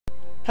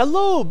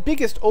Hello,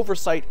 biggest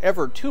oversight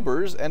ever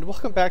tubers, and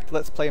welcome back to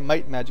Let's Play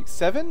Might and Magic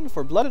VII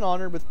for Blood and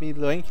Honor with me,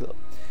 BlueAnkylo.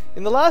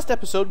 In the last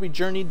episode, we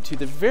journeyed to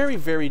the very,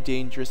 very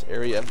dangerous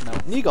area of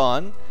Mount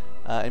Negon,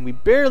 and we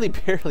barely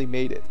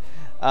made it.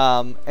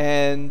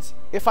 And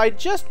if I'd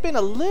just been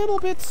a little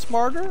bit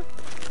smarter,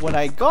 when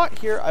I got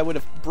here, I would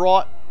have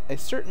brought a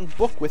certain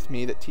book with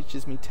me that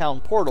teaches me Town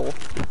Portal,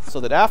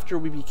 so that after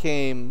we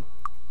became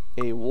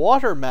a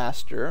Water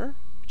Master,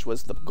 which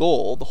was the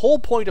goal, the whole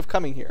point of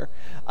coming here,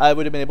 I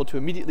would have been able to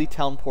immediately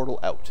Town Portal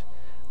out.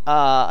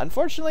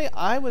 Unfortunately,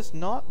 I was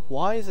not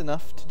wise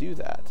enough to do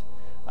that.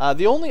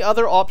 The only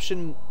other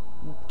option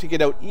to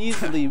get out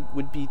easily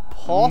would be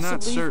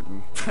possibly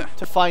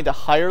to find a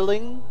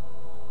hireling.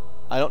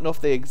 I don't know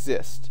if they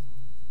exist,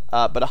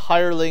 but a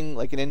hireling,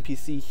 like an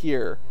NPC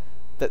here,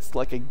 that's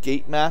like a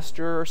gate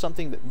master or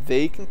something that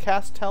they can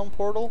cast Town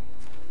Portal.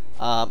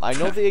 I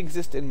know they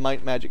exist in Might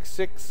and Magic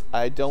VI.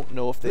 I don't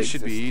know if they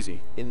exist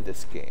in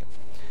this game.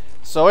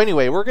 So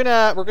anyway, we're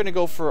gonna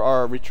go for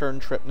our return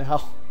trip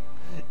now.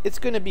 It's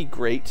gonna be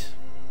great.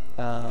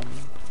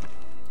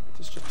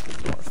 It's just to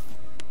the north.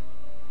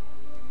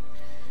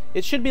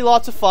 It should be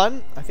lots of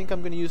fun. I think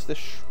I'm gonna use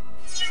this.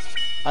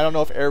 I don't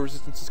know if air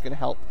resistance is gonna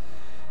help.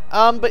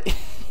 But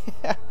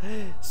yeah.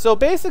 So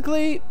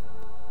basically,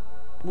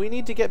 we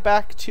need to get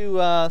back to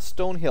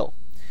Stonehill,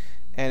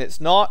 and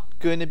it's not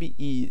gonna be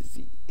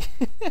easy.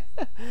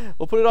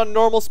 We'll put it on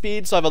normal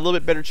speed so I have a little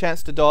bit better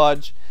chance to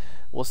dodge.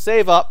 We'll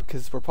save up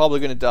because we're probably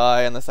going to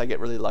die unless I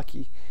get really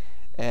lucky.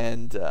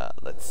 And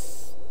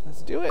let's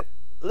do it.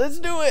 Let's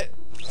do it.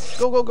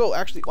 Go, go, go.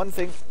 Actually, one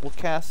thing. We'll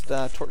cast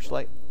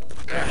Torchlight.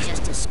 Okay,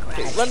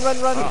 run.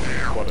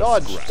 Oh,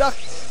 dodge. Duck.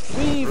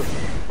 Weave.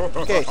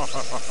 Okay.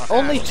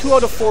 Only 2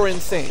 out of 4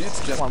 insane.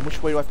 Come on,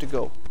 which way do I have to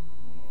go?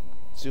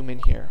 Zoom in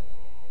here.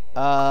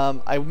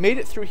 I made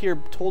it through here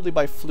totally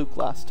by fluke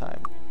last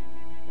time.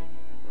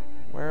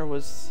 Where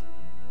was...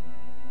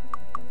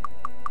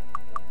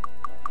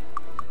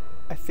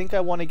 I think I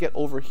want to get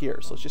over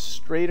here, so it's just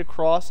straight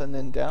across and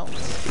then down.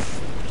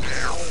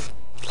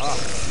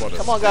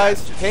 Come on,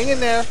 guys, hang in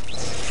there.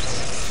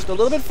 Just a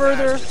little bit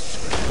further.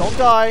 Don't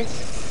die.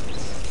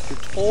 You're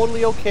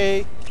totally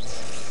okay.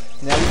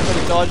 Now we're going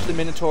to dodge the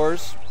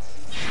Minotaurs.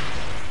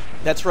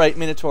 That's right,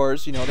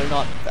 Minotaurs. You know, they're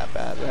not that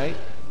bad, right?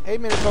 Hey,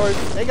 Minotaurs.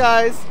 Hey,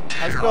 guys.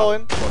 How's it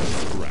going?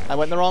 I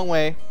went the wrong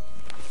way.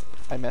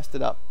 I messed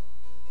it up.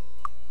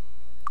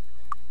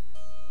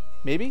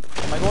 Maybe?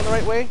 Am I going the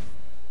right way?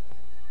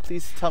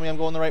 Please tell me I'm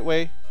going the right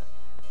way.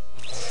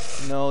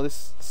 No,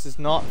 this is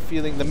not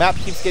feeling... The map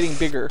keeps getting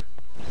bigger.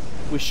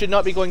 We should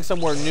not be going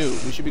somewhere new.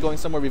 We should be going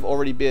somewhere we've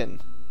already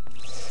been.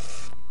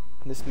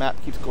 And this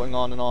map keeps going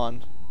on and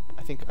on.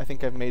 I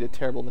think I've made a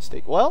terrible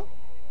mistake. Well,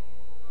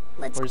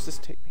 where does this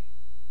take me?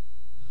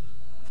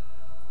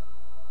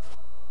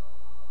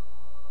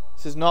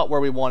 This is not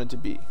where we wanted to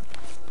be.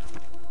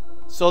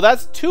 So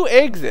that's 2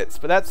 exits,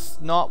 but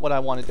that's not what I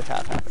wanted to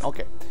have happen.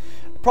 Okay.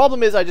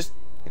 Problem is, I just,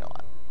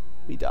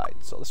 we died,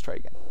 so let's try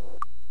again.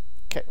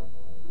 Okay,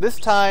 this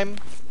time,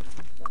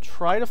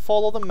 try to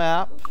follow the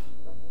map.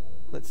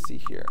 Let's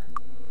see here.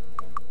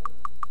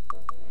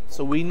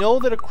 So we know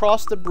that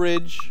across the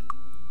bridge,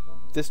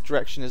 this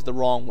direction is the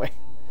wrong way.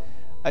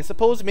 I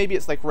suppose maybe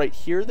it's like right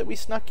here that we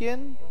snuck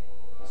in.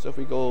 So if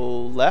we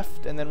go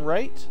left and then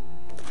right,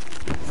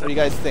 what do you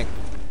guys think?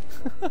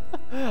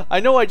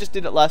 I know I just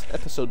did it last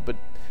episode, but,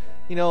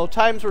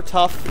 times were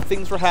tough,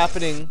 things were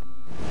happening.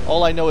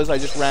 All I know is I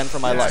just ran for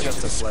my life.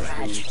 Just a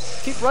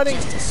scratch. Keep running.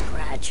 Just a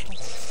scratch.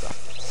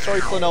 Sorry,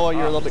 Klonoa,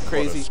 you're a little bit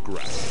crazy.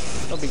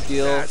 No big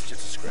deal. Just a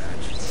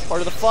scratch. It's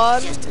part of the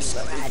fun. Just a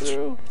scratch.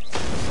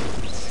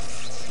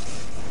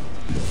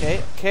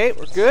 Okay,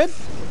 we're good.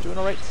 We're doing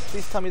all right.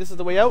 Please tell me this is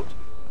the way out.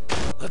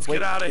 Let's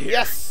get out of here.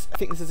 Yes, I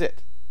think this is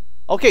it.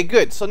 Okay,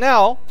 good. So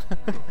now,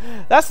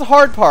 that's the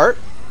hard part.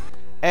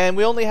 And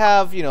we only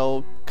have,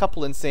 a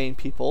couple insane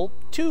people.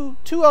 2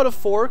 out of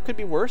 4 could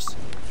be worse.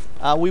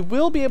 We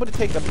will be able to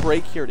take a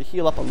break here to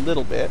heal up a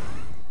little bit,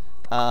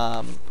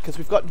 because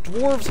we've got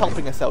dwarves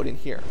helping us out in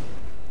here.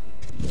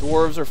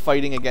 Dwarves are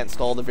fighting against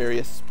all the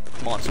various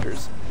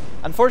monsters.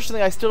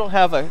 Unfortunately, I still don't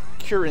have a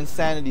Cure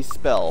Insanity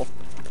spell.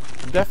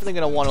 I'm definitely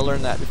going to want to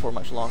learn that before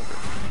much longer.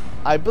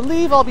 I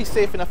believe I'll be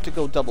safe enough to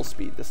go double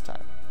speed this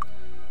time.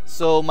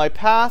 So my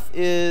path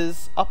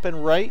is up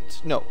and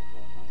right. No.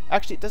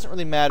 Actually, it doesn't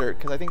really matter,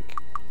 because I think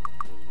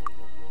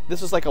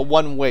this is like a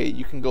one-way.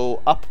 You can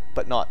go up,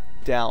 but not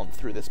down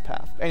through this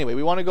path. Anyway,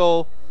 we want to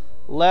go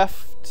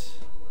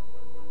left,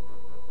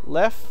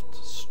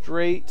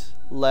 straight,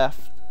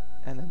 left,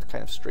 and then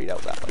kind of straight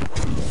out that way.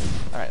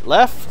 Alright,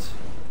 left.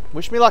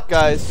 Wish me luck,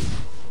 guys.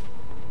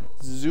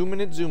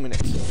 Zooming it.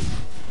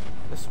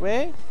 This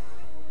way.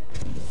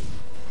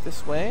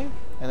 This way.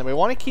 And then we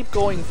want to keep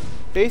going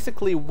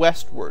basically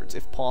westwards,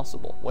 if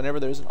possible, whenever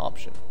there's an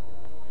option.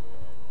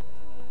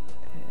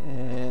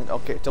 And,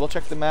 okay, double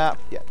check the map.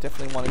 Yeah,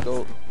 definitely want to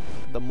go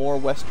the more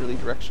westerly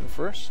direction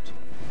first.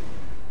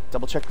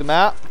 Double check the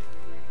map.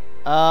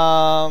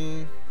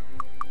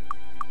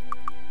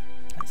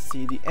 Let's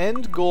see, the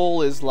end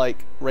goal is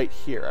like right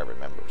here, I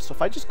remember. So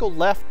if I just go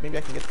left, maybe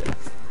I can get there.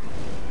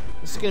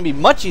 This is going to be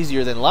much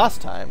easier than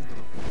last time.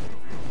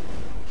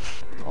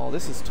 Oh,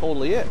 this is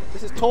totally it.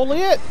 This is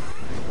totally it.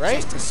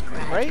 Right?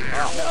 Right?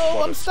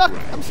 No, I'm stuck.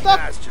 I'm stuck.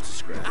 That's just a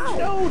scratch.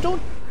 No,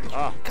 don't.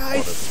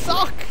 Guys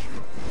suck.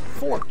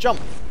 4. Jump.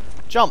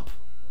 Jump.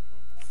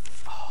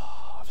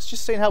 Oh, I was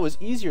just saying how it was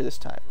easier this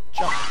time.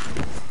 Jump.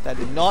 That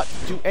did not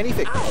do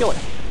anything. Kill it.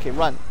 Okay,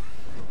 run.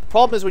 The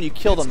problem is when you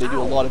kill them, they do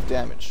a lot of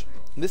damage.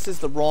 And this is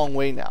the wrong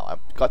way now. I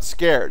got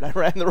scared. I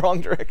ran the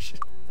wrong direction.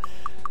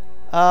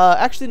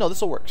 Actually, no,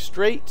 this will work.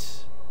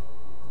 Straight,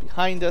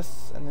 behind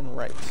us, and then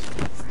right.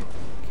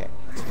 Okay,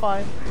 that's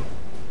fine.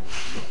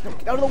 No,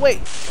 get out of the way.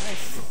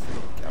 Nice.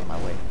 Get out of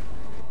my way.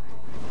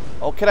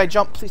 Oh, can I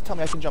jump? Please tell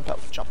me I can jump out.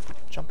 Jump.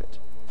 Jump it.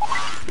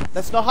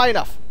 That's not high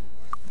enough.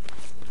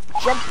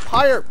 Jump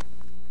higher.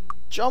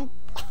 Jump.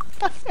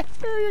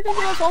 You're gonna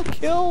get us all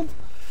killed.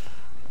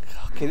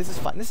 Okay, this is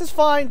fine. This is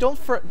fine.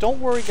 Don't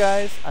worry,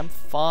 guys. I'm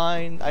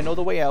fine. I know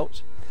the way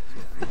out.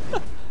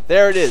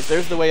 There it is.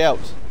 There's the way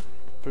out.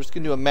 We're just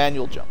gonna do a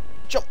manual jump.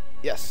 Jump.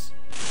 Yes.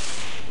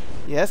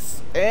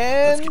 Yes.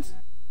 And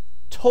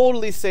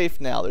totally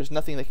safe now. There's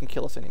nothing that can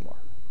kill us anymore.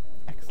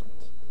 Excellent.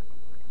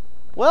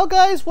 Well,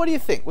 guys, what do you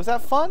think? Was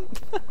that fun?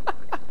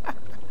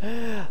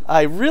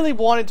 I really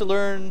wanted to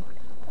learn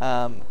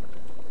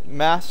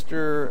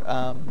Master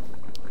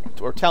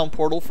or Town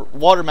Portal for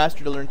Water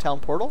Master to learn Town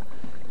Portal,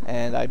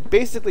 and I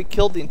basically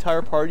killed the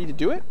entire party to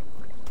do it.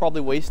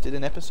 Probably wasted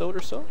an episode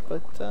or so,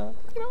 but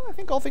you know, I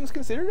think all things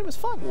considered, it was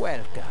fun.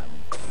 Welcome.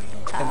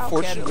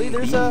 Unfortunately,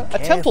 there's a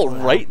temple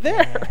right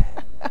there.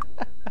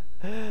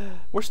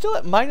 We're still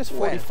at minus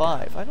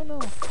 45. I don't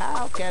know.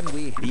 How can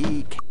we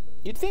be?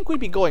 You'd think we'd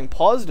be going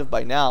positive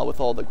by now with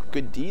all the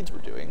good deeds we're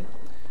doing.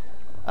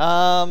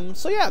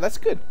 So yeah, that's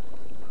good.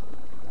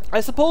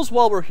 I suppose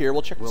while we're here,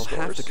 we'll check the stores.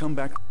 We'll have to come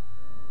back.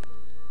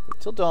 Wait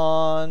till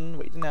dawn.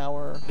 Wait an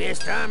hour.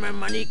 Best armor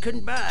money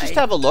can buy. Just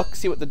have a look,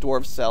 see what the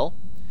dwarves sell.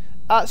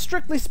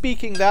 Strictly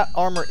speaking, that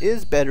armor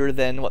is better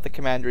than what the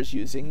commander is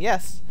using.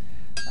 Yes.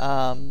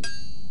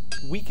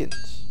 Weakened.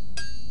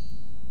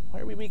 Why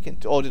are we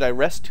weakened? Oh, did I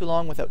rest too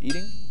long without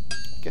eating?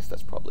 I guess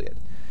that's probably it.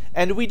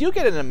 And we do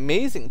get an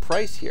amazing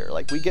price here.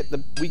 Like we get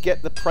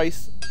the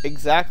price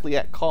exactly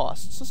at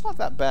cost, so it's not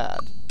that bad.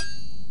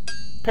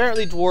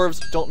 Apparently,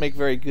 dwarves don't make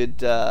very good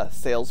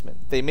salesmen.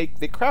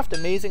 They craft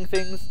amazing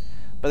things,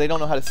 but they don't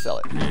know how to sell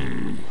it.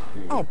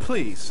 Oh,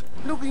 please.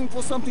 Looking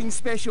for something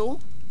special?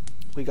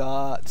 We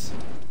got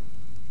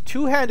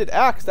two-handed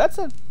axe. That's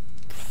a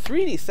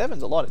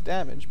 3d7's a lot of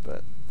damage,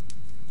 but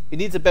it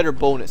needs a better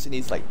bonus. It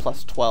needs like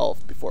plus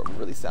 12 before it would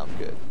really sound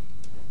good.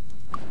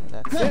 And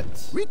that's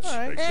it. Rich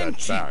Alright. and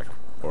cheap. Back,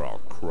 or I'll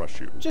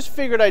crush you. Just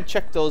figured I'd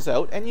check those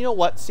out. And you know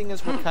what? Seeing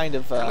as we're kind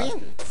of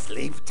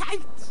Sleep tight.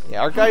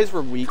 yeah, our guys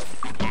were weak,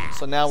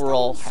 so now we're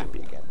all happy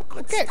again.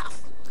 Okay.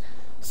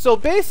 So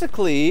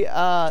basically,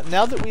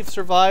 now that we've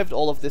survived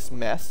all of this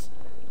mess,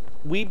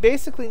 we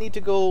basically need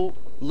to go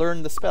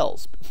learn the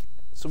spells.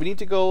 So we need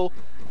to go...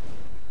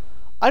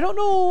 I don't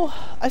know.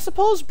 I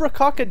suppose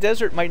Brakaka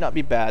Desert might not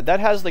be bad. That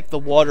has like the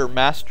Water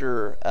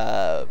Master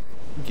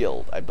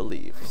guild, I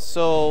believe.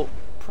 So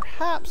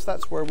perhaps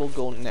that's where we'll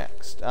go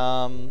next.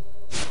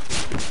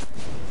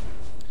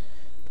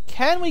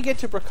 Can we get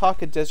to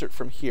Brakaka Desert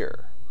from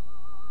here?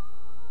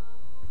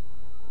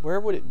 Where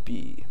would it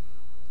be?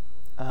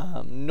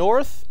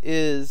 North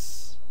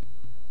is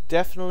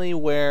definitely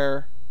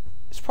where...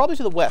 It's probably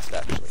to the west,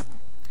 actually.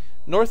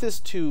 North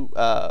is to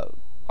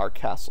our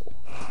castle.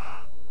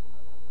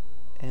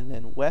 And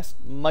then west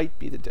might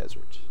be the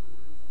desert.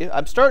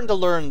 I'm starting to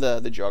learn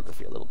the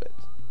geography a little bit.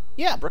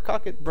 Yeah,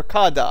 Brakada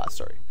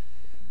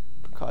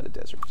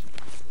Desert.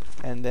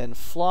 And then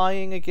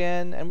flying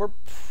again. And we're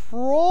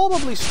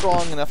probably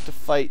strong enough to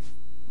fight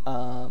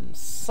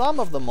some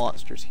of the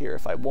monsters here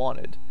if I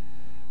wanted.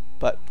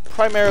 But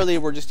primarily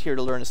we're just here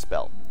to learn a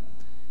spell.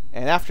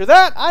 And after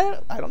that, I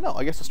don't know.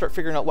 I guess I'll start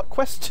figuring out what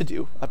quests to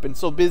do. I've been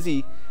so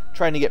busy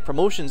trying to get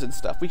promotions and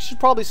stuff. We should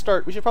probably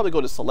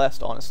go to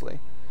Celeste, honestly.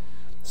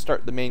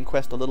 Start the main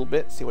quest a little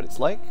bit, see what it's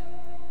like.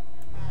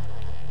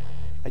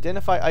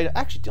 Identify item.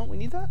 Actually, don't we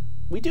need that?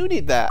 We do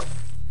need that.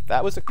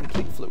 That was a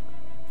complete fluke.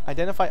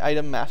 Identify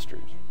item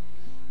mastered.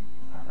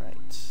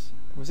 Alright.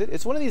 Was it?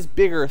 It's one of these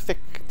bigger, thick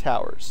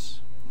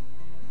towers.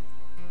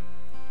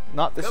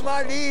 Not this one. Come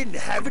on in,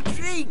 have a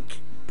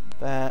drink.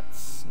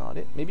 That's not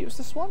it. Maybe it was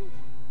this one?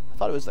 I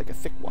thought it was like a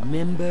thick one.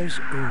 Members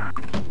only.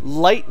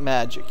 Light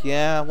magic.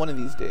 Yeah, one of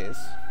these days.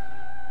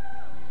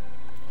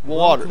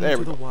 Water. There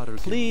we go.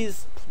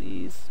 Please,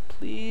 please,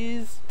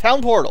 please.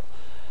 Town portal.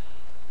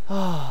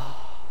 Thank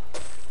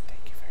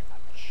you very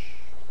much.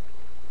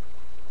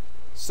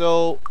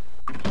 So,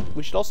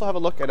 we should also have a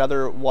look at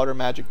other water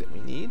magic that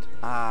we need.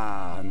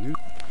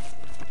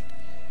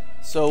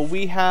 So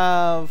we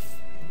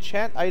have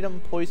enchant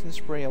item, poison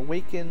spray,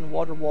 awaken,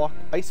 water walk,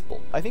 ice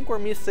bolt. I think we're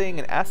missing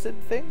an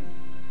acid thing.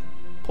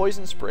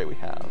 Poison spray we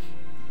have.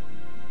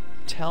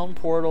 Town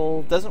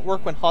portal doesn't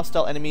work when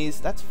hostile enemies.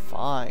 That's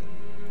fine.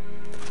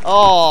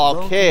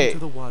 Oh, okay.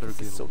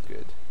 This is so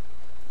good.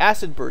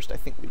 Acid Burst, I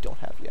think we don't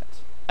have yet.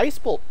 Ice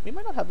Bolt, we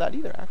might not have that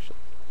either, actually.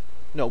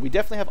 No, we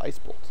definitely have Ice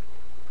Bolt.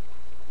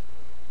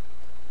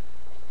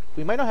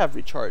 We might not have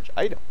Recharge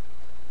Item.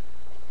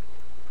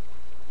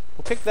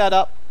 We'll pick that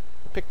up.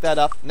 We'll pick that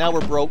up. Now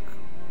we're broke.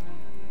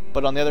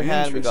 But on the other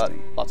hand, we got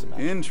lots of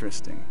magic.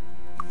 Interesting.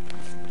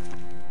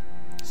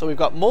 So we've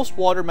got most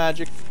water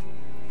magic,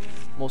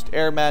 most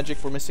air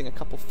magic. We're missing a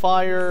couple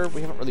fire.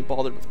 We haven't really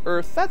bothered with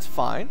earth. That's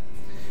fine.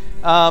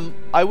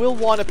 I will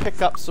want to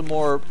pick up some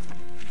more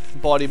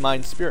body,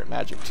 mind, spirit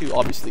magic too.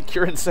 Obviously,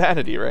 cure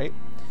insanity, right?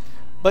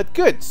 But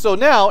good. So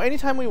now,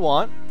 anytime we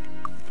want,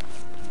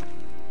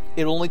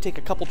 it'll only take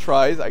a couple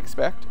tries, I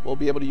expect. We'll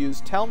be able to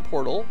use Town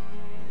Portal,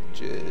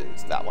 which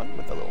is that one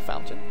with the little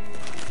fountain.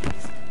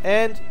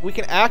 And we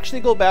can actually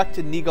go back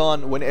to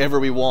Nigon whenever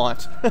we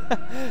want.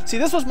 See,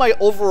 this was my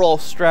overall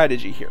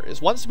strategy here,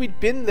 is once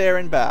we'd been there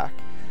and back,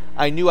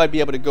 I knew I'd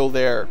be able to go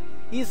there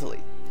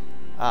easily.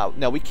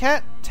 Now, we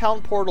can't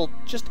Town Portal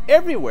just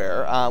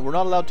everywhere. We're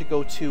not allowed to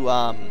go to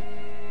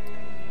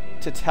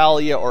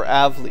Talia or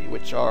Avli,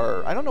 which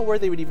are... I don't know where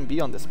they would even be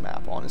on this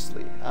map,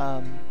 honestly.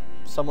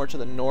 Somewhere to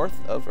the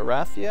north of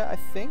Arathia, I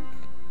think.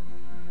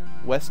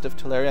 West of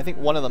Teleria. I think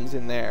one of them's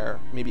in there.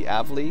 Maybe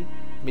Avli.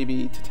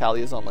 Maybe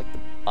Tatalia's on like the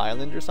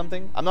island or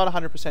something. I'm not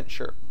 100%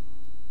 sure.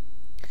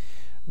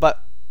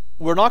 But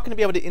we're not going to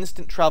be able to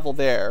instant travel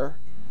there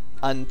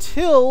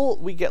until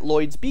we get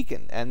Lloyd's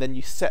Beacon. And then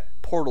you set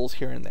portals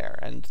here and there.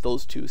 And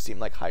those two seem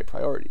like high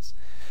priorities.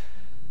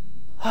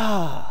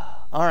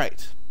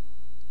 Alright.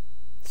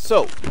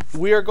 So,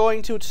 we are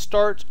going to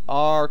start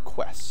our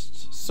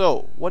quest.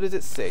 So, what does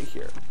it say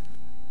here?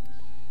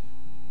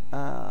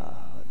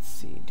 Let's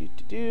see.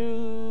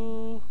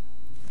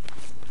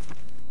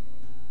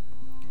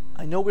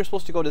 I know we're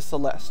supposed to go to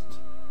Celeste.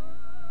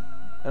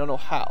 I don't know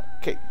how.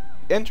 Okay.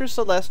 Enter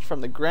Celeste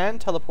from the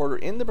Grand Teleporter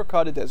in the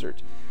Bracada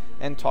Desert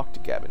and talk to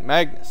Gavin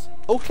Magnus.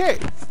 Okay.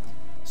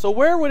 So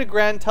where would a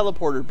Grand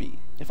Teleporter be?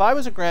 If I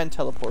was a Grand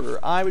Teleporter,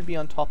 I would be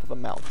on top of a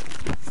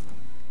mountain.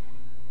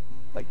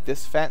 Like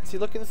this fancy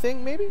looking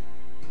thing, maybe?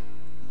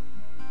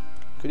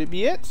 Could it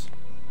be it?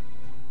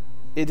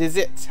 It is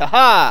it.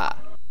 Haha!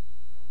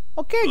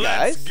 Okay,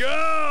 guys. Let's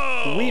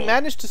go! We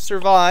managed to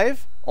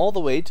survive all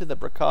the way to the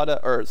Bracada,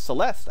 or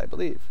Celeste, I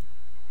believe.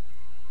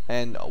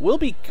 And we'll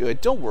be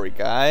good. Don't worry,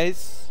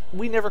 guys.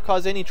 We never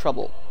cause any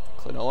trouble.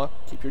 Klonoa,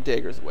 keep your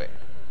daggers away.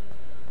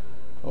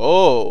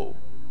 Oh.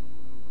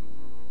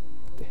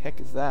 What the heck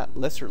is that?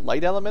 Lesser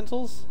light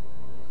elementals?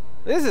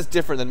 This is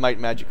different than Might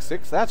and Magic VI,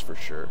 that's for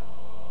sure.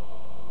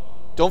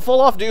 Don't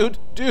fall off, dude.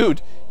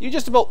 Dude, you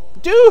just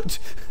about... Dude!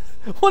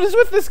 What is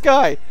with this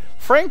guy?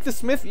 Frank the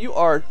Smith, you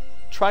are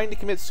trying to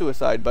commit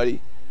suicide, buddy.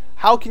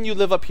 How can you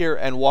live up here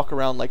and walk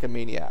around like a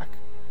maniac?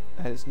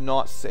 That is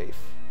not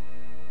safe.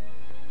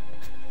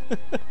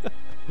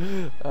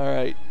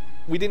 Alright.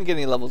 We didn't get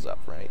any levels up,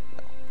 right?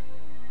 No.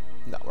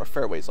 No, we're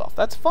fair ways off.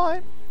 That's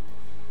fine.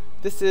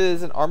 This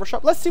is an armor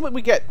shop. Let's see what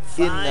we get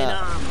in...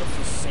 armor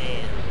for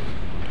sale.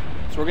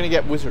 So we're going to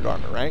get wizard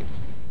armor, right?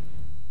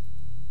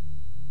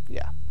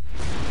 Yeah.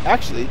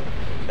 Actually,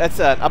 that's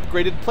an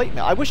upgraded plate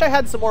mail. I wish I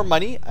had some more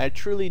money. I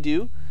truly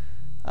do.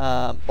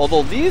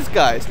 Although these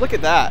guys, look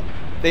at that.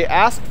 They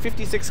asked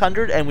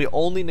 5,600 and we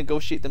only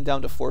negotiate them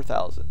down to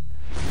 4,000.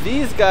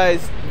 These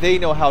guys, they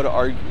know how to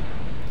argue.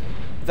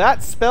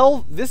 That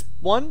spell, this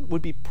one,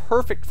 would be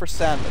perfect for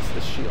Samus,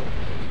 this shield.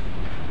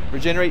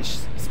 Regenerate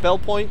spell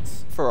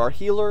points for our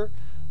healer,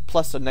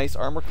 plus a nice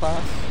armor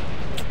class.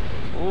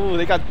 Ooh,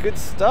 they got good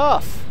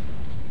stuff.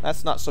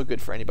 That's not so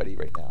good for anybody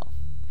right now.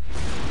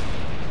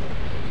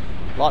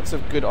 Lots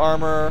of good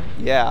armor.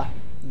 Yeah,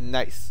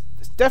 nice.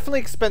 It's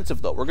definitely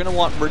expensive though. We're going to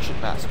want Merchant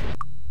Master.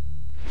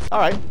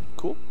 Alright,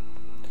 cool.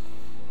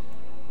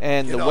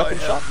 And the weapon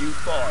shop.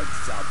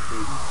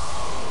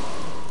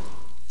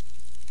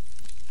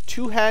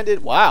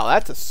 Two-handed. Wow,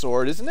 that's a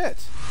sword, isn't it?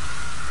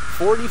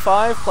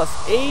 45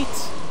 plus 8.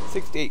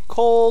 68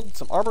 cold.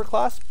 Some armor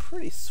class.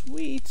 Pretty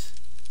sweet.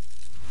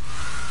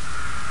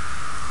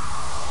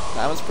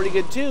 That one's pretty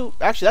good too.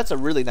 Actually, that's a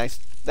really nice...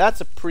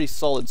 That's a pretty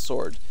solid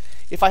sword.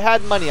 If I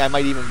had money, I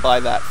might even buy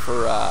that for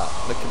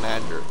the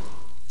commander.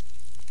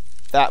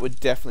 That would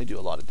definitely do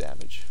a lot of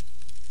damage.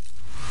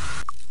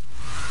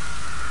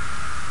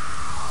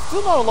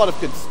 Still not a lot of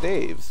good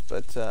staves,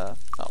 but oh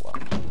well.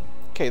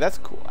 Okay, that's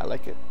cool. I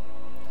like it.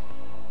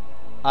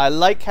 I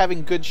like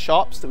having good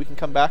shops that we can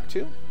come back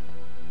to.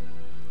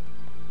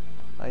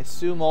 I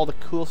assume all the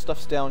cool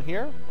stuff's down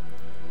here.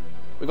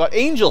 We got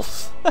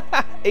angels!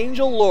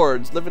 Angel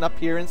lords living up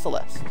here in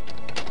Celeste.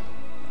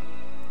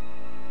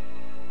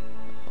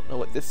 Don't know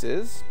what this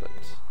is, but...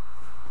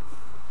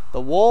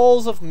 The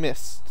Walls of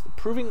Mist. The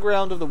Proving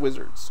Ground of the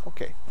Wizards.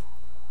 Okay.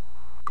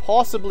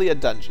 Possibly a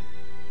dungeon.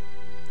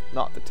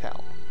 Not the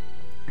town.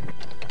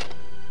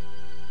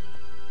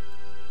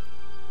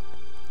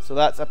 So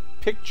that's a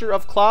picture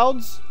of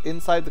clouds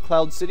inside the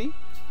Cloud City.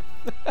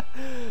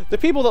 The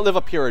people that live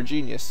up here are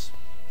genius.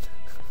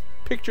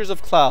 Pictures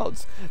of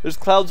clouds. There's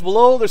clouds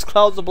below, there's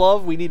clouds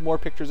above. We need more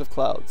pictures of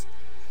clouds.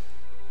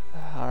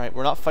 Alright,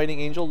 we're not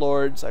fighting angel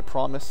lords, I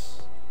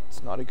promise.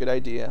 It's not a good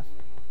idea.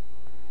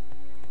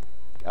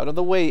 Out of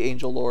the way,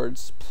 Angel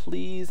Lords.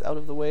 Please, out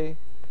of the way.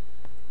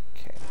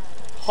 Okay.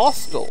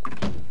 Hostile.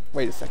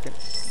 Wait a second.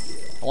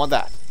 I want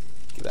that.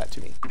 Give that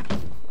to me.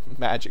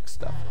 Magic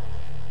stuff.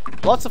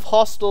 Lots of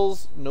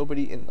hostels,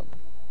 nobody in them.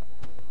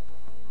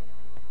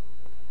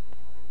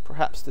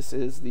 Perhaps this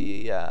is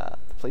the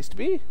place to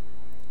be.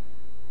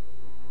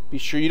 Be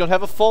sure you don't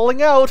have a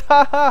falling out.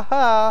 Ha ha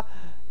ha.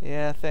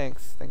 Yeah,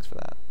 thanks. Thanks for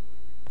that.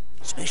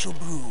 Special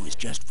brew is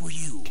just for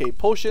you. Okay,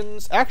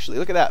 potions. Actually,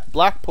 look at that.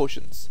 Black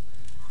potions.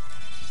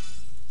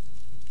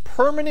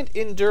 Permanent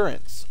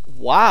endurance.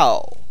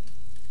 Wow.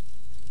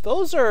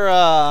 Those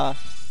are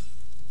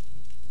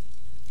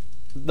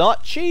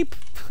not cheap.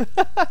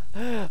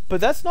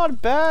 But that's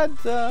not bad.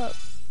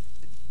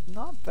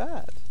 Not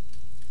bad.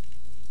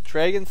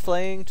 Dragon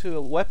slaying to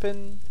a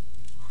weapon.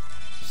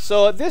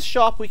 So at this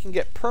shop we can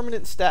get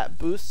permanent stat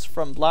boosts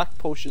from black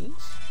potions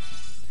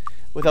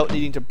without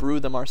needing to brew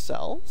them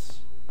ourselves.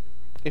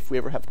 If we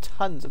ever have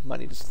tons of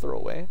money to throw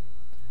away.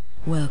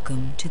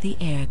 Welcome to the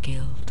Air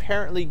Guild.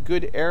 Apparently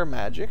good air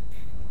magic.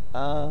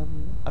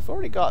 I've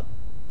already got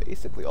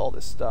basically all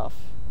this stuff.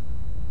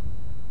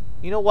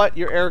 You know what?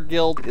 Your air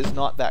guild is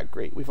not that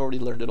great. We've already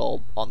learned it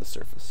all on the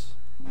surface.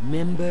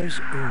 Members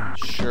only.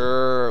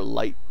 Sure,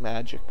 light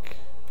magic.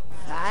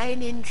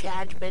 Fine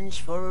enchantments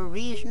for a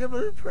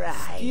reasonable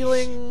price.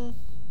 Stealing.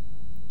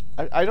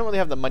 I don't really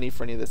have the money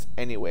for any of this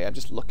anyway. I'm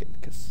just looking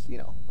because, you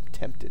know, I'm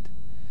tempted.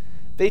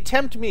 They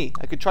tempt me.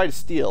 I could try to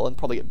steal and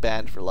probably get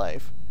banned for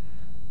life.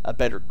 A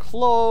better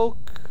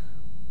cloak.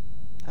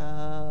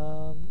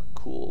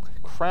 Cool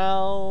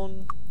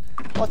crown.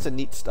 Lots of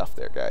neat stuff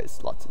there, guys.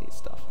 Lots of neat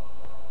stuff.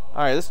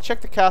 Alright, let's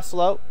check the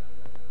castle out.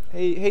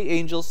 Hey,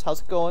 angels,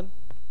 how's it going?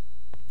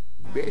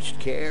 Best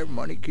care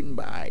money can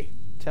buy.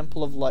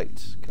 Temple of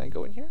Light. Can I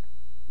go in here?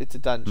 It's a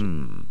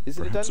dungeon. Is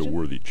it a Perhaps dungeon? a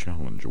worthy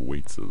challenge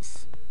awaits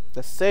us.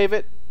 Let's save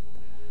it.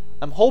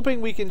 I'm hoping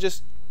we can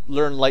just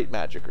learn light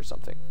magic or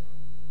something.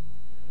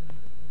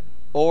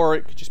 Or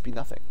it could just be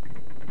nothing.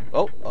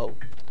 Oh.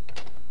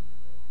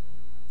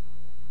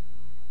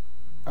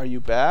 Are you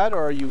bad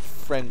or are you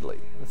friendly?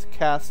 Let's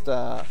cast, You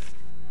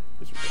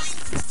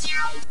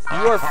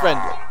are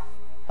friendly.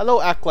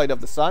 Hello, Acolyte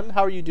of the Sun.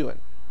 How are you doing?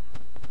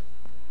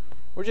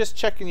 We're just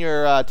checking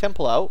your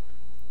temple out.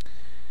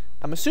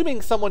 I'm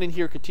assuming someone in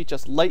here could teach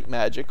us light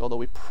magic, although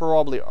we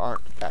probably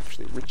aren't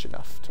actually rich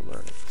enough to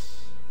learn it.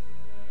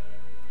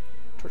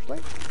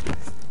 Torchlight?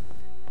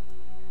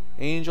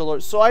 Angel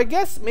Lord. So I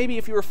guess maybe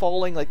if you were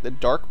following like the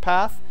dark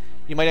path,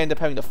 you might end up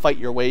having to fight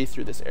your way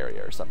through this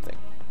area or something.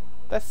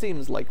 That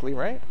seems likely,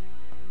 right?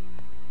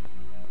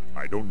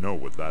 I don't know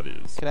what that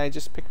is. Can I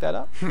just pick that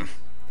up?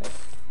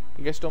 Thanks.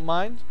 You guys don't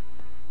mind?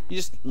 You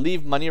just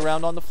leave money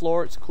around on the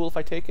floor. It's cool if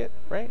I take it,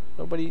 right?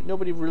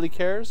 Nobody really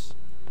cares.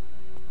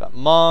 Got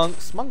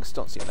monks. Monks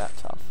don't seem that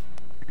tough.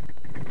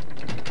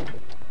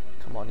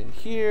 Come on in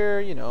here,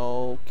 you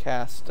know,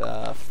 cast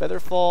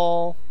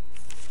Featherfall.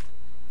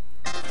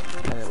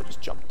 And it will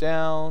just jump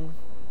down,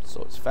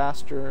 so it's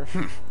faster.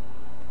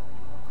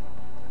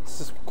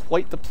 This is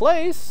quite the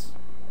place.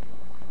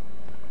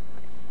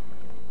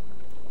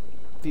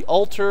 The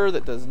altar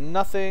that does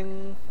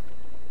nothing.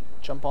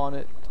 Jump on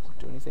it, doesn't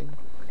do anything.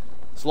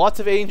 There's lots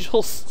of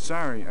angels.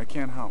 Sorry, I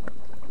can't help.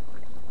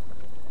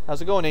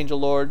 How's it going, Angel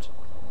Lord?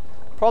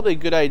 Probably a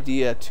good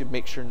idea to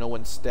make sure no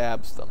one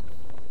stabs them.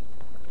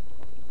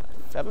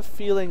 I have a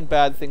feeling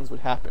bad things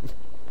would happen.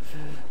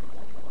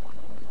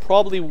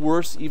 Probably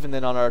worse even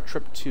than on our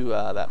trip to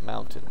that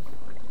mountain.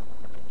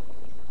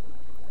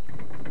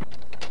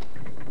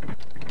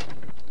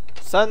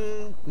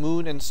 Sun,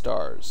 moon, and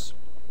stars.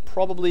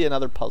 Probably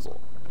another puzzle.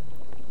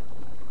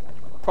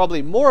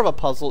 Probably more of a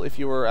puzzle if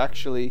you were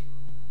actually...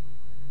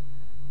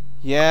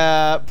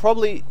 Yeah,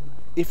 probably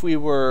if we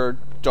were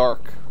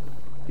dark,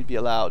 we'd be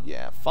allowed.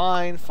 Yeah,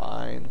 fine.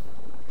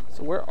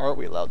 So where are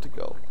we allowed to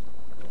go?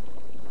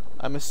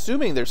 I'm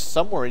assuming there's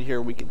somewhere in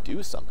here we can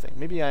do something.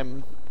 Maybe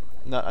I'm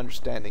not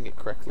understanding it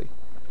correctly.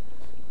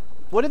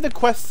 What did the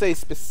quest say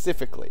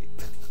specifically?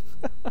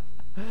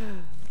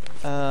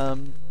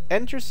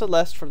 Enter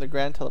Celeste from the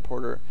Grand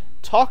Teleporter.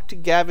 Talk to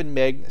Gavin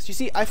Magnus. You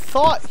see, I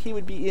thought he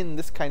would be in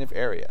this kind of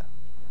area.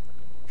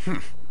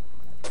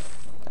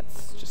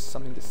 That's just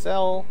something to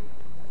sell.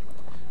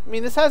 I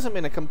mean, this hasn't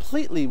been a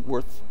completely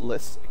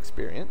worthless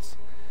experience.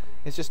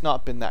 It's just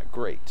not been that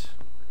great.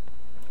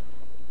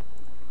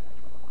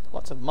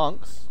 Lots of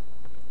monks.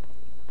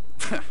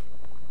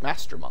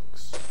 Master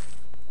monks.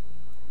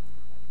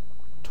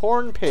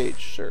 Torn page,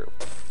 sure.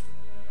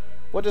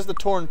 What does the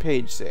torn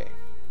page say?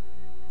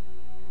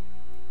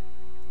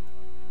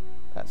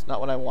 That's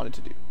not what I wanted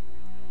to do.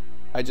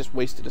 I just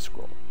wasted a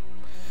scroll.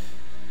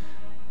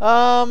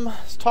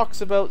 This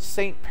talks about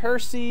Saint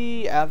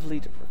Percy,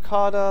 Avli de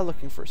Bracada,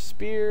 looking for a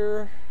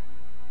spear.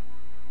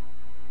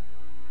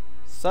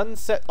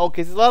 Sunset.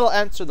 Okay, so that'll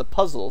answer the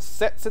puzzle.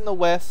 Sets in the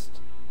west.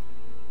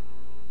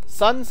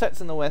 Sun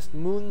sets in the west.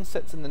 Moon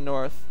sets in the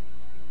north.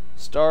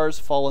 Stars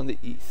fall in the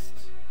east.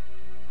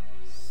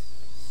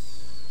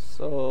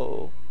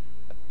 So,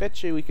 I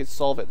bet you we could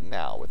solve it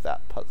now with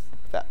that puzzle,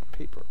 that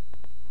paper.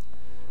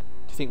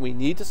 you think we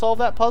need to solve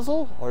that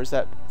puzzle, or is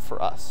that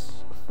for us?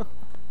 I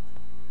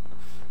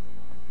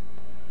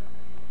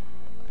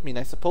mean,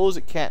 I suppose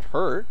it can't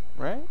hurt,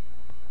 right?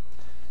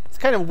 It's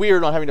kind of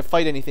weird not having to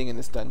fight anything in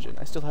this dungeon.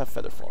 I still have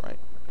Featherfall, right?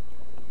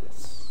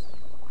 Yes.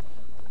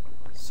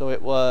 So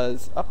it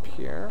was up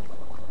here.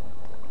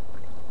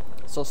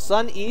 So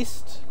sun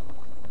east,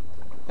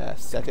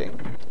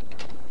 setting.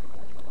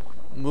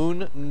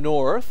 Moon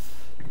north.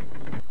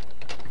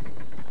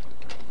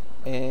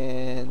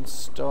 And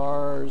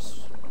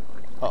stars...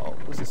 Uh-oh,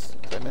 what's this?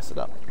 Did I mess it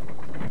up?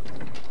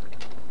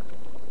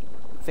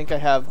 I think I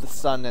have the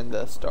sun and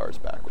the stars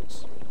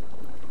backwards.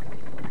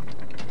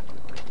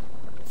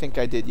 I think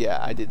I did, yeah,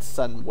 I did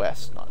sun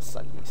west, not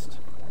sun east.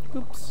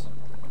 Oops.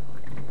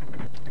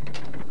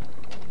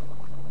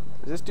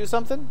 Does this do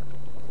something?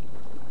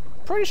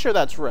 Pretty sure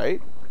that's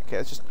right. Okay,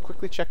 let's just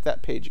quickly check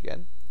that page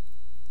again.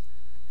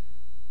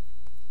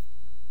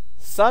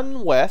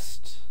 Sun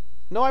west.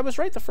 No, I was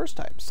right the first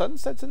time. Sun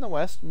sets in the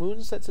west,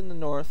 moon sets in the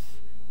north,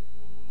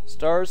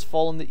 stars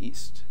fall in the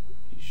east.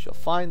 You shall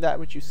find that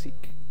which you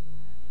seek.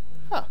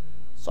 Huh.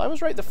 So I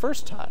was right the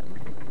first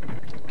time.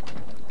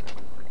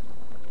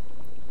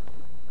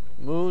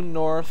 Moon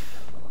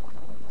north,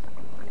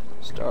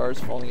 stars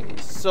falling in the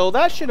east. So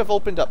that should have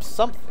opened up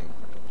something.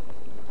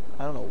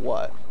 I don't know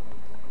what.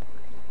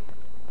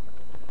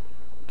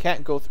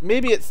 Can't go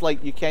maybe it's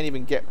like you can't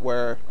even get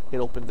where it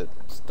opened the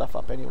stuff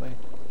up anyway.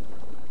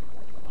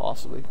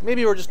 Possibly.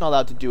 Maybe we're just not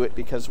allowed to do it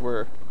because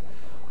we're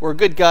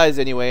good guys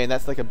anyway, and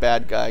that's like a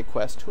bad guy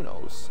quest. Who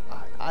knows?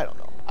 I don't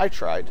know. I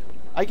tried.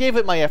 I gave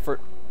it my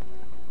effort.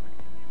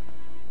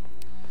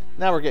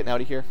 Now we're getting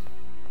out of here.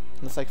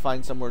 Unless I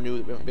find somewhere new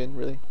that we haven't been,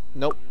 really.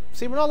 Nope.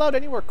 See, we're not allowed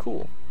anywhere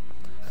cool.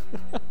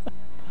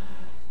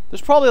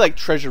 There's probably like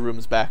treasure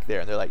rooms back there,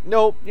 and they're like,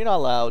 nope, you're not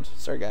allowed.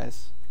 Sorry,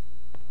 guys.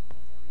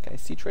 Can I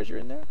see treasure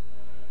in there?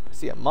 I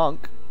see a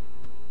monk.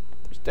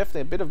 There's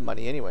definitely a bit of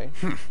money anyway.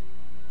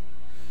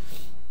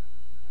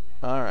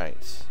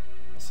 Alright.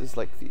 This is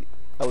like the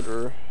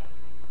outer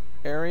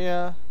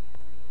area.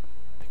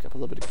 Pick up a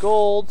little bit of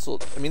gold. So,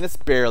 I mean, that's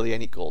barely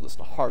any gold. It's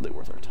hardly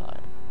worth our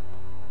time.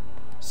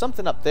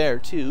 Something up there,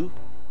 too.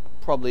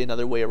 Probably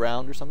another way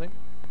around or something.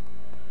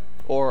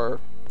 Or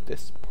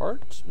this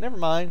part. Never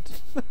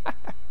mind.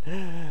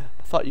 I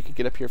thought you could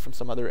get up here from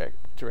some other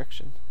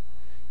direction.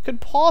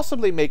 Could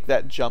possibly make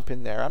that jump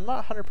in there. I'm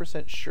not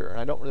 100% sure, and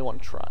I don't really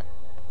want to try.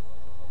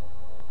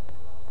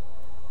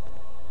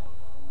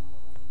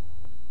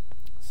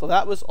 So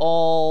that was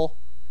all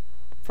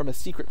from a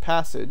secret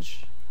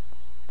passage.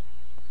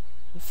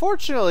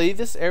 Unfortunately,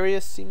 this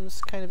area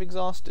seems kind of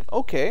exhausted.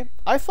 Okay,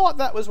 I thought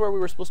that was where we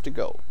were supposed to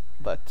go,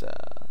 but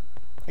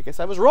I guess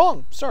I was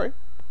wrong. Sorry.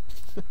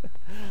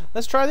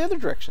 Let's try the other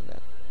direction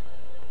then.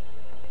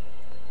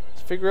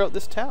 Let's figure out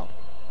this town.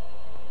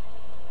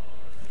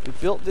 We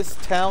built this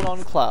town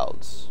on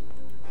clouds.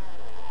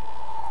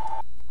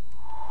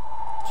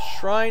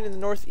 Shrine in the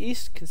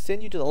northeast can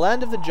send you to the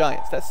land of the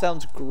giants. That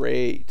sounds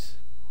great.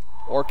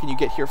 Or can you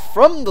get here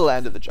from the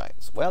land of the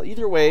giants? Well,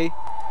 either way,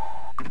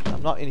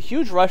 I'm not in a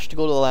huge rush to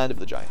go to the land of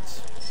the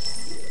giants.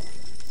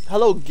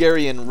 Hello,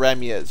 Garion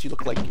Ramirez. You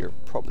look like you're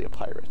probably a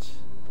pirate.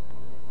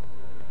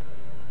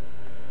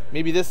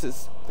 Maybe this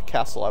is the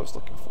castle I was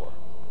looking for.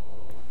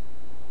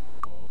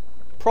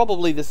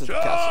 Probably this is the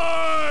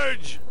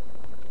castle.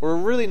 We're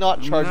really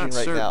not charging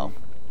right now.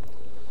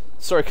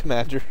 Sorry,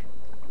 Commander.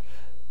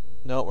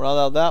 No, we're not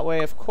allowed that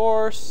way, of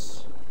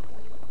course.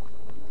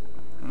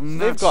 So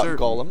they've got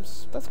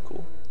golems. That's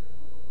cool.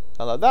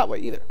 Not allowed that way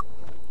either.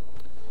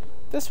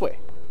 This way.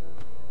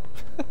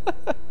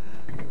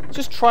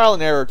 Just trial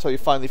and error until you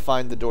finally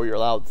find the door you're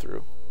allowed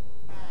through.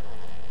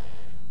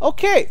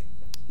 Okay.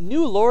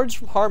 New lords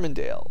from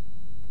Harmondale.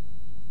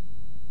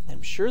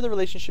 I'm sure the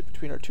relationship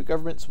between our two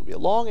governments will be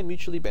long and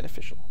mutually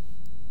beneficial.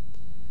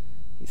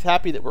 He's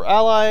happy that we're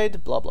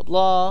allied, blah blah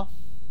blah.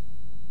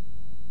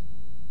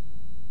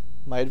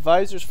 My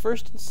advisors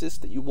first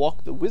insist that you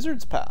walk the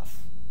wizard's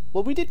path.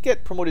 Well, we did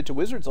get promoted to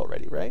wizards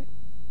already, right?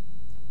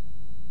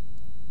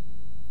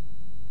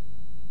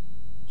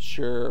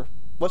 Sure.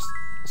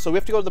 So we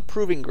have to go to the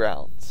proving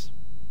grounds.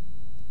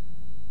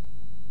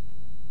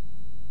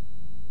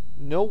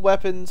 No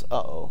weapons.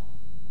 Uh-oh.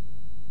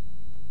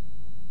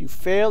 You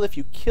fail if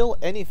you kill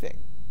anything.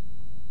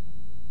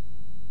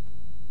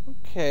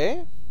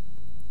 Okay.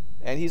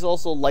 And he's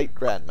also light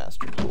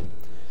grandmaster. Cool.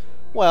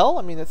 Well,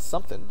 I mean, it's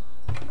something.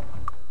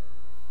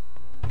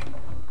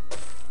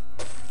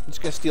 I'm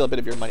just going to steal a bit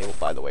of your money,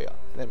 by the way,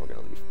 then we're going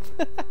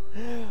to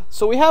leave.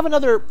 So we have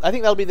another, I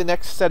think that'll be the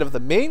next set of the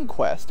main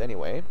quest,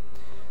 anyway.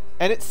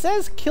 And it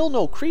says kill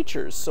no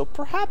creatures, so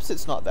perhaps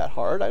it's not that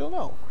hard, I don't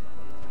know.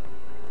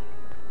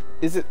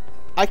 Is it?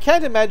 I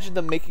can't imagine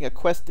them making a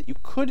quest that you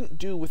couldn't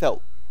do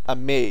without a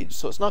mage,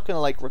 so it's not going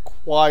to, like,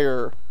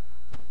 require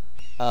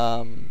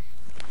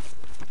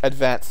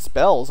advanced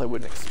spells, I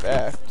wouldn't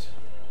expect.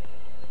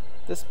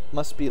 This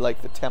must be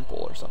like the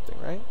temple or something,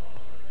 right?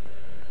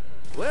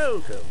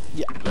 Welcome.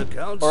 Yeah. The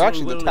council or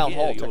actually the will town hear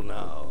hall, you technically.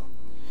 now.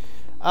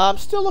 I'm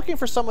still looking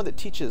for someone that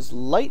teaches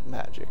light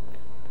magic.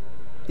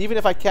 Even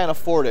if I can't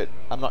afford it,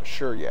 I'm not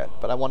sure yet,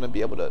 but I want to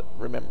be able to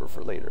remember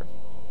for later.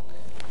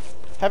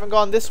 Haven't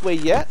gone this way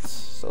yet,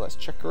 so let's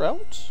check her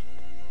out.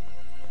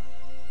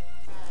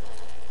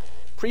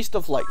 Priest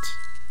of Light.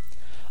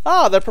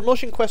 Ah, the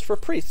promotion quest for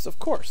priests, of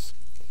course.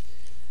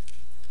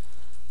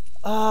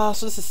 So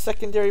this is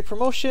secondary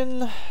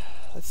promotion.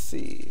 Let's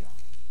see.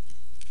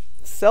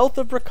 South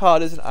of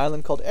Bracad is an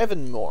island called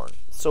Evanmorn.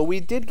 So we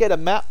did get a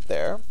map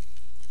there.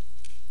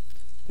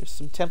 There's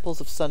some temples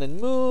of Sun and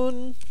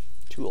Moon.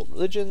 2 old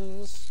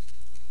religions.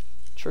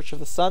 Church of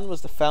the Sun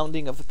was the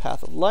founding of the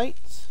Path of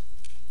Light.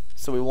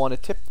 So we want to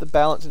tip the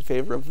balance in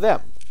favor of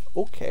them.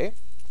 Okay.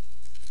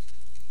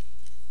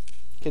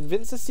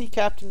 Convince the sea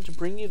captain to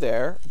bring you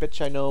there. I bet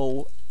you I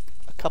know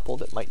a couple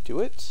that might do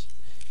it.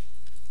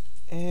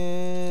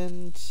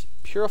 And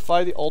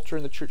purify the altar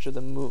in the Church of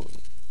the Moon.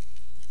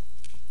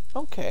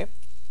 Okay.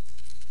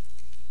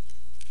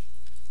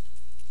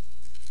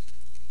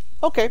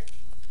 Okay.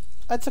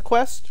 That's a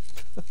quest.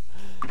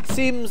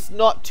 Seems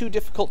not too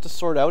difficult to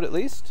sort out, at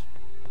least.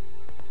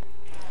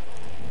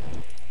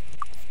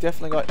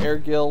 Definitely got Air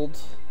Guild.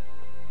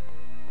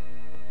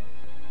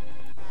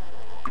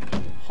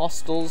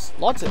 Hostels.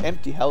 Lots of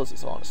empty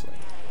houses, honestly.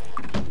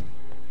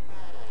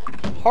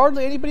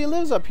 Hardly anybody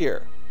lives up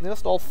here. They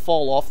must all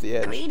fall off the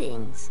edge.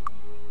 Greetings.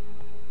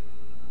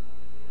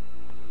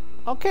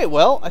 Okay,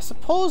 well, I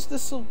suppose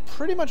this will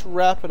pretty much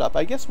wrap it up.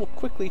 I guess we'll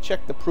quickly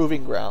check the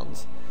proving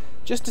grounds.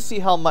 Just to see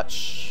how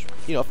much,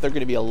 you know, if they're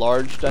going to be a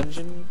large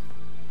dungeon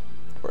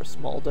or a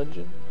small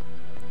dungeon.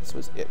 This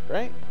was it,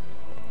 right?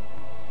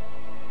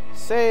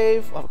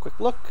 Save. We'll have a quick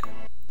look.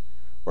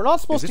 We're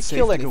not supposed to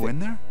kill anything. Go in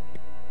there?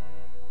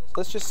 So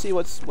let's just see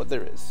what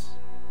there is.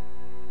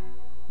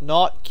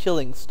 Not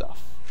killing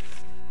stuff.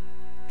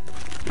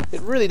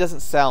 It really doesn't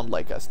sound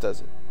like us,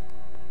 does it?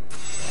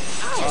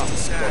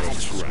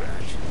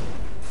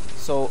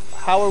 So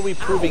how are we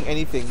proving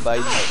anything by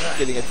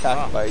getting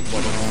attacked by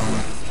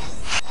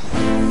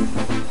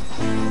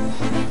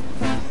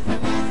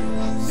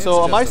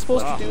So am I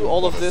supposed to do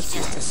all of this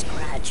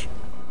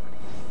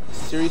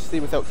seriously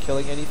without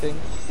killing anything?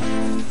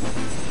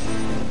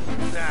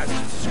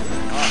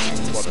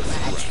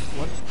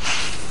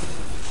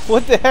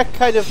 What the heck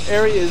kind of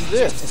area is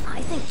this?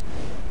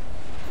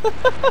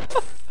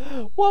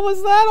 What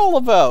was that all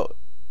about?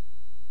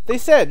 They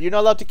said you're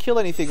not allowed to kill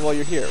anything while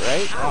you're here,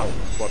 right?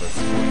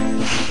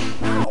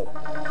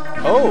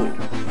 Oh.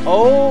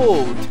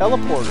 Oh,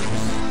 teleporters.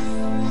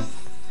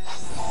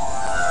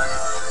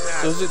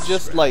 So is it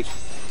just like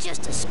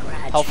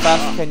how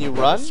fast can you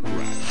run?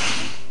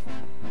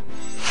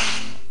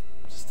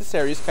 Just this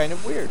area's kind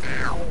of weird.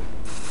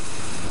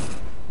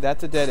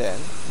 That's a dead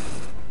end.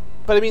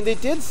 But I mean, they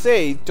did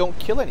say don't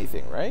kill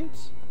anything, right?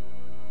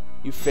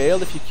 You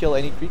fail if you kill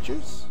any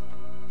creatures?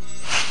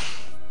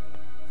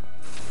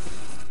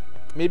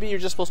 Maybe you're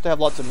just supposed to have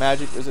lots of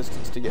magic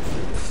resistance to get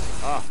through this.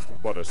 Ah,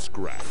 but a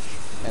scratch.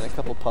 And a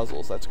couple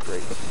puzzles, that's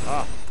great.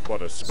 Ah,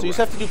 but a scratch. So you just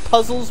have to do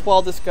puzzles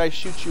while this guy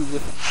shoots you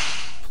with...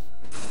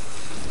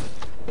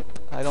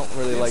 I don't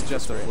really like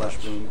this very much.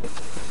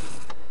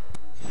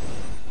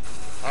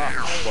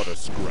 Ah, but a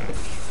scratch.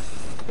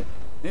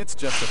 It's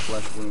just a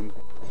flesh wound.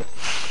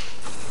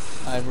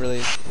 I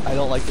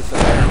don't like this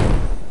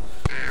at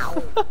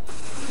all.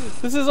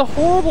 This is a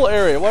horrible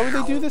area. Why would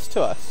they do this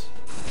to us?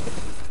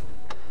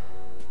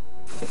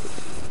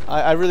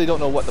 I really don't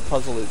know what the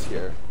puzzle is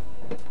here.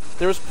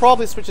 There was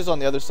probably switches on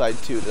the other side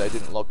too that I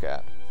didn't look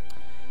at.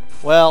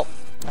 Well,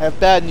 I have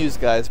bad news,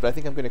 guys, but I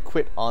think I'm going to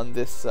quit on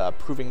this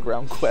Proving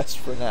Ground quest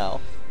for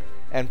now.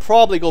 And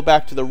probably go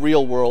back to the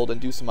real world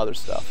and do some other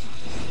stuff.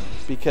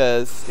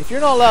 Because if you're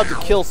not allowed to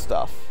kill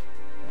stuff...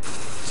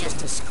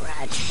 Just a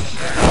scratch.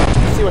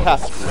 Let's see what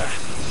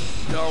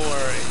happens. Don't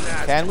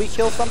worry. Can we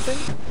kill something?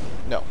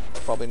 No,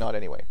 probably not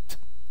anyway.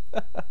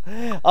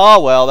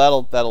 Oh well,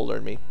 that'll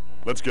learn me.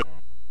 Let's go.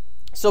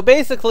 So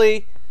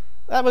basically,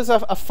 that was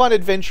a fun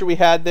adventure we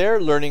had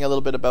there, learning a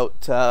little bit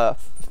about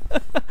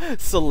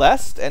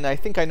Celeste, and I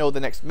think I know the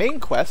next main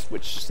quest,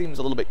 which seems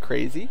a little bit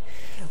crazy.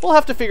 We'll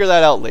have to figure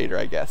that out later,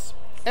 I guess.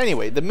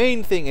 Anyway, the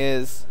main thing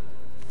is,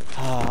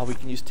 we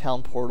can use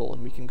Town Portal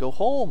and we can go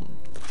home.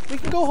 We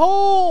can go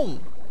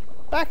home!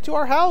 Back to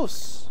our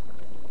house!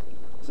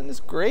 Isn't this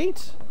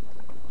great?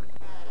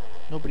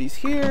 Nobody's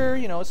here,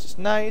 you know, it's just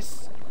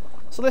nice.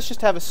 So let's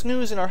just have a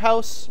snooze in our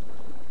house,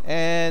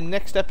 and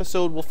next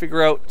episode we'll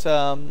figure out,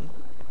 there's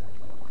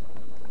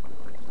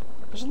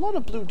a lot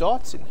of blue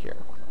dots in here.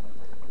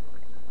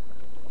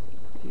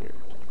 Weird.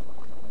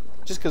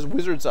 Just because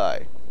Wizard's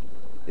Eye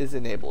is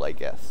enabled, I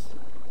guess.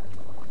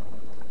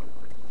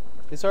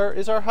 Is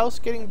our house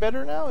getting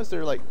better now? Is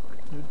there, like,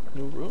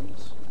 new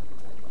rooms?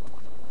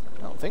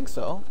 I don't think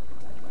so.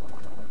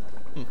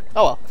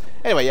 Oh well.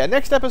 Anyway, yeah,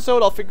 next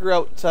episode I'll figure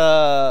out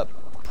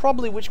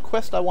probably which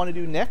quest I want to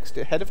do next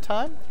ahead of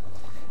time.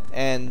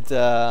 And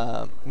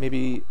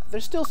maybe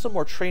there's still some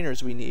more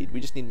trainers we need. We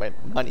just need my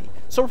money.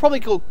 So we'll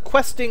probably go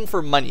questing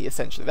for money,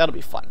 essentially. That'll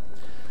be fun.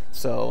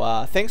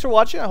 So thanks for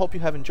watching. I hope you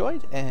have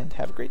enjoyed, and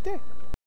have a great day.